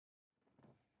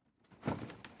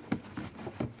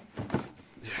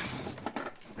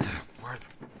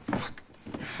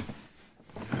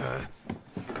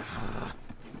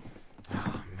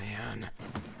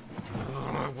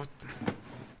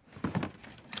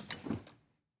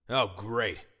Oh,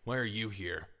 great. Why are you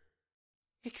here?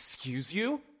 Excuse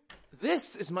you?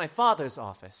 This is my father's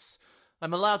office.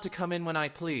 I'm allowed to come in when I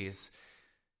please.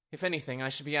 If anything, I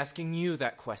should be asking you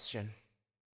that question.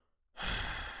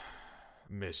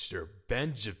 Mr.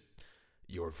 Benj...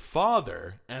 Your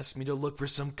father asked me to look for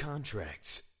some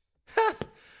contracts. Ha!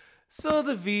 So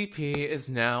the VP is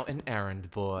now an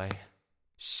errand boy.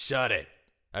 Shut it.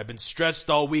 I've been stressed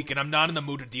all week and I'm not in the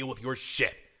mood to deal with your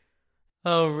shit.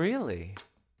 Oh, really?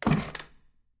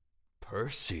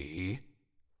 Percy?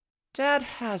 Dad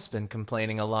has been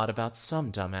complaining a lot about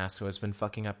some dumbass who has been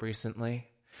fucking up recently.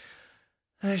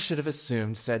 I should have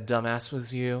assumed said dumbass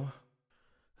was you.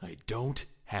 I don't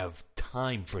have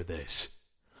time for this.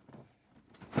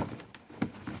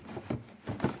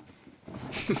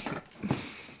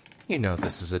 You know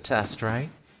this is a test, right?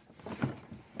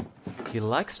 He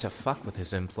likes to fuck with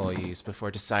his employees before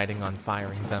deciding on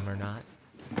firing them or not.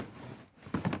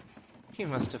 He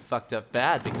must have fucked up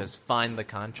bad because find the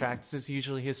contracts is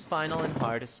usually his final and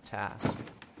hardest task.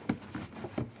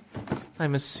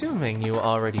 I'm assuming you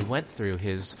already went through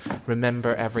his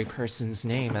remember every person's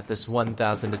name at this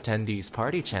 1,000 attendees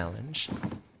party challenge.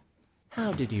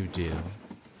 How did you do?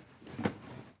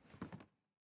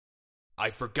 I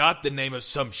forgot the name of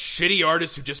some shitty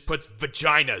artist who just puts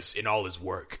vaginas in all his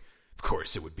work. Of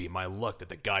course, it would be my luck that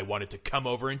the guy wanted to come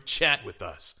over and chat with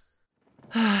us.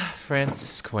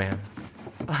 Francis Quinn.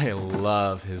 I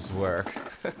love his work.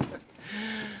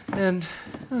 And,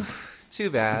 too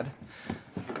bad.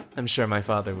 I'm sure my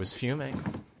father was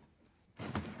fuming.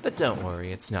 But don't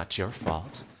worry, it's not your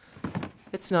fault.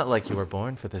 It's not like you were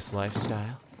born for this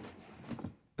lifestyle.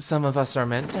 Some of us are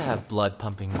meant to have blood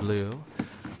pumping blue,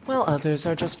 while others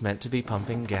are just meant to be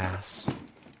pumping gas.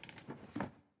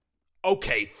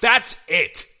 Okay, that's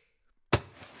it!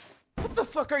 What the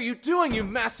fuck are you doing, you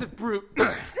massive brute?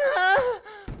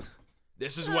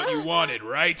 This is what you wanted,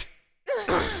 right?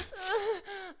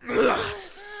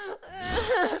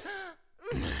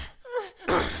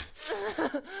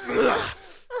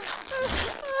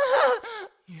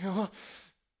 You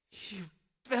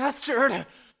bastard!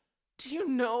 Do you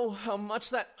know how much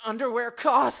that underwear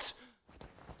cost?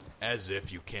 As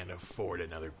if you can't afford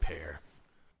another pair.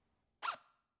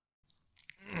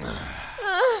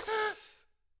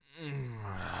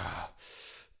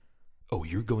 Oh,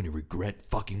 you're going to regret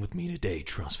fucking with me today,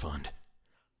 Trust Fund.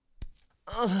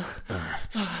 Oh,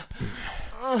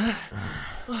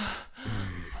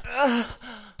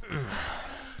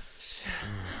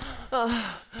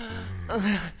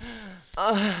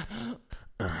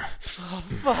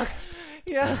 fuck.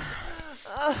 Yes.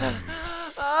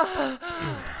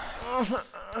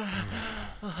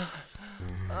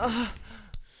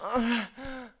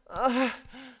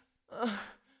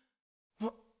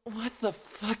 What the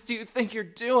fuck do you think you're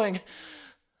doing?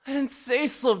 I didn't say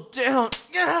slow down.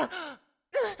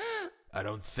 I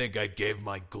don't think I gave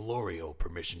my Glorio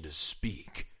permission to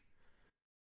speak.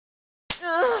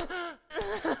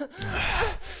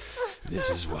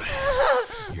 This is what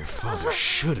your father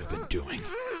should have been doing.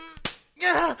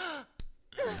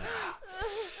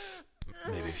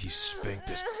 Maybe if he spanked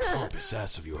this pompous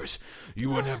ass of yours,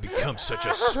 you wouldn't have become such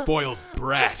a spoiled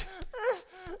brat.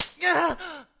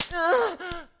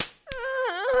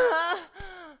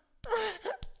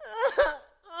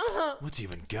 What's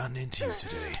even gotten into you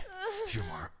today? You're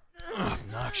more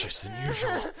obnoxious than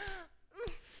usual.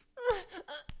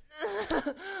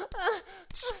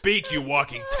 Speak, you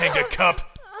walking Tenga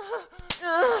cup!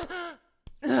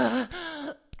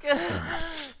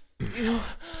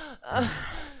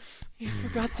 You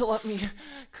forgot to let me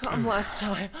come last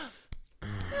time.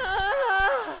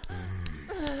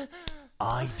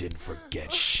 I didn't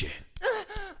forget shit.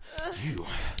 You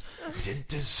didn't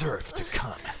deserve to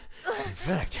come. In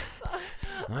fact,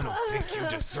 I don't think you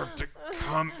deserve to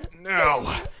come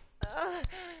now.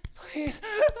 Please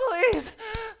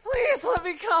let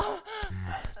me come.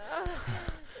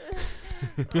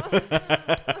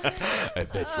 I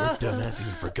bet your dumbass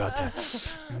even forgot to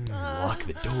lock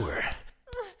the door.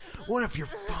 What if your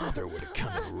father would have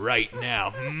come in right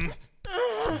now,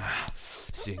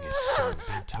 Seeing his son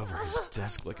bent over his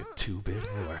desk like a two-bit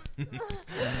whore.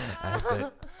 I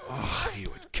bet he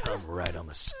would come right on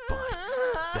the spot.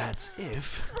 That's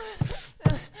if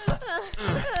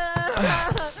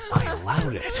I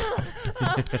allowed it.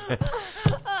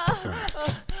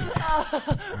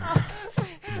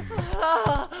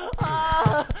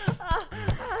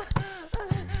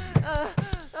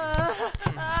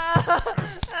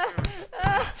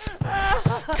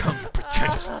 Come, you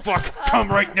pretentious fuck! Come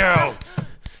right now!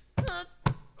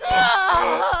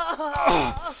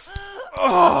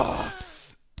 Oh.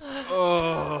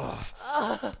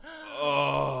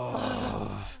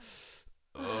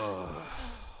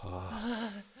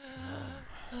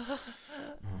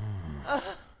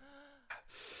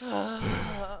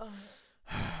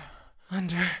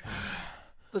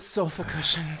 the sofa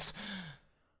cushions.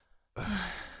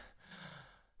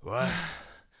 What?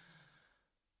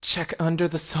 Check under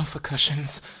the sofa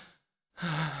cushions.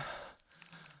 What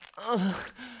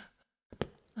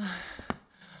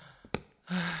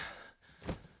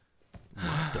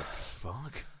the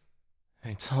fuck?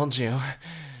 I told you,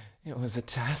 it was a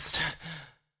test.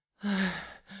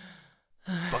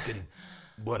 Fucking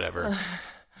whatever.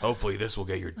 Hopefully this will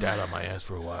get your dad on my ass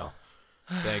for a while.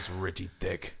 Thanks, Richie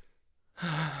Dick.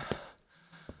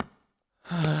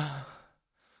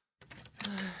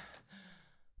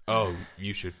 Oh,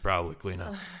 you should probably clean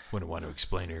up. Wouldn't want to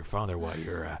explain to your father why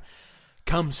your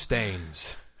cum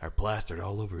stains are plastered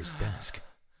all over his desk.